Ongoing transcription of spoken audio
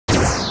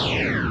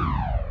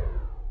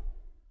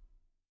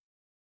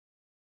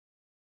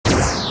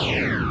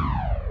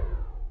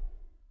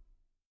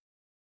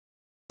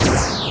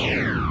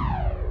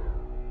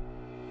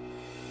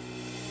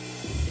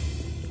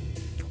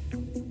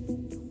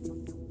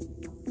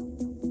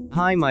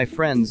Hi my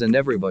friends and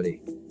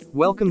everybody.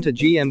 Welcome to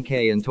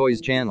GMK and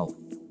Toys channel.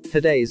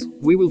 Today's,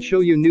 we will show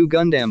you new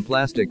Gundam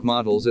plastic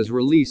models as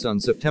release on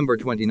September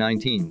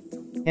 2019.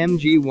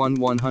 MG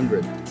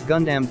 100,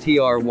 Gundam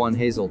TR-1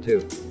 Hazel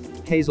II,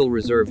 Hazel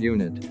Reserve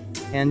Unit,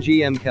 and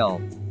GM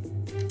Quel.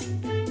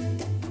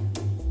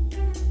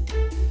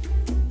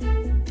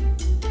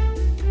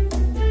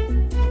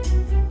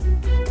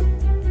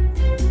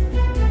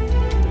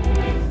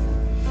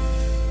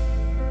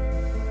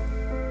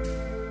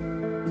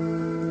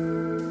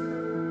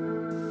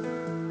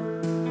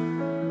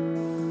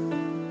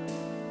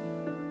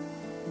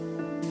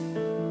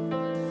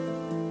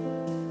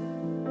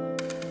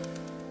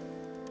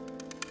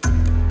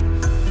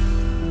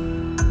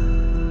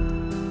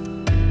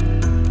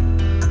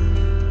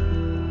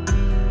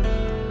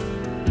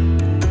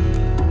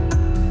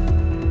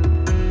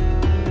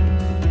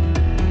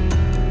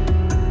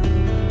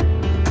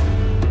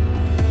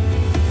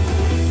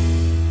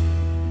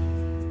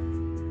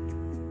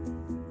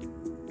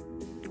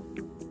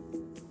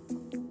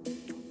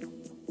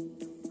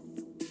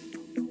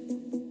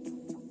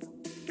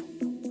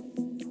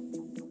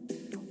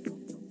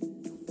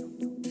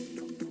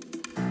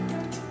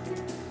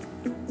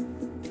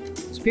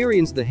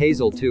 Experience the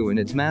Hazel II in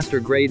its master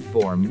grade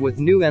form with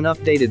new and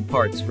updated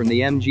parts from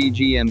the MG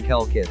GM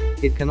Quel kit.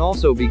 It can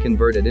also be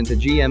converted into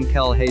GM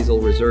Quel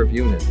Hazel Reserve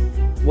Unit.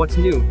 What's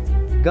new?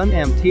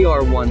 Gundam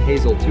TR-1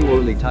 Hazel II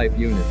Early Type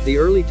Unit. The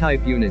Early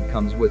Type Unit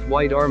comes with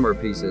white armor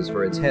pieces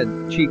for its head,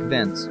 cheek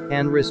vents,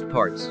 and wrist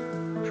parts.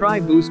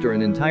 Tri-Booster,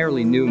 an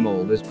entirely new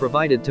mold, is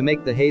provided to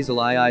make the Hazel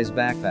II's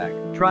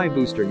backpack,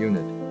 Tri-Booster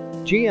Unit.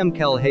 GM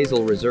Quel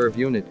Hazel Reserve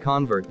Unit.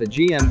 Convert the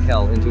GM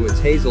Quel into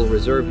its Hazel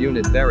Reserve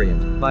Unit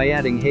variant by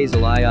adding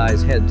Hazel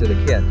II's head to the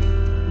kit.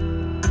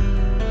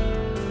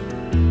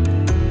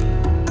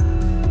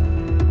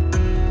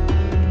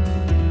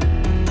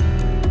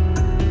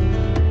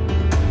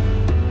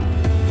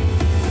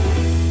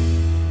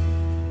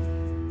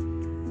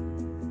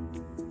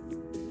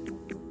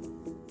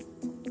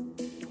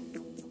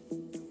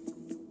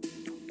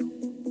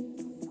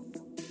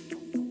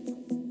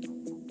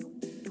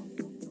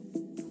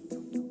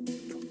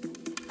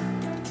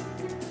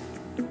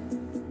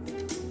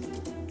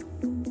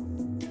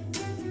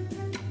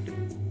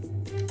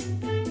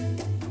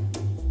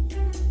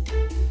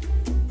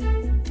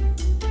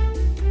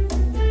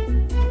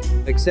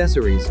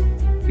 Accessories: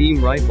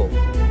 beam rifle,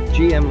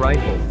 GM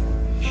rifle,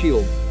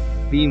 shield,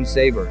 beam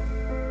saber.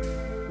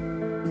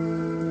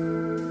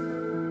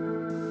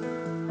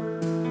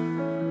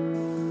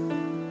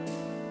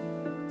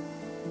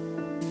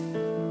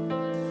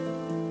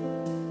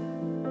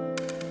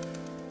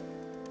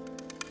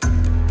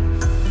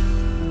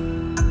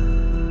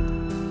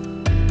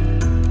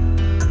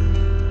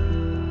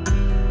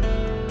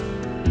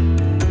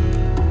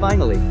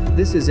 Finally,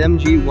 this is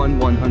MG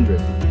 100,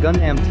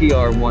 Gundam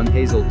TR-1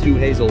 Hazel II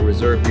Hazel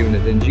Reserve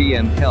Unit and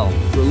GM Quel,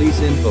 release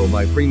info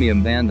by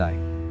Premium Bandai.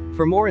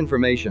 For more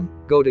information,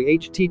 go to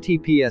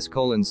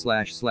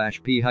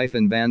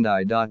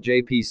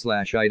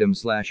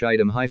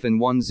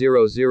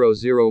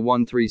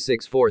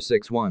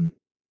https://p-bandai.jp/item/item-1000136461.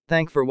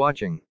 Thank for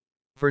watching.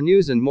 For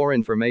news and more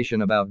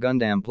information about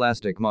Gundam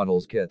plastic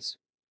models kits,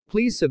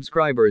 please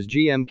subscribe our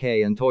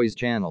GMK and Toys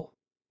channel.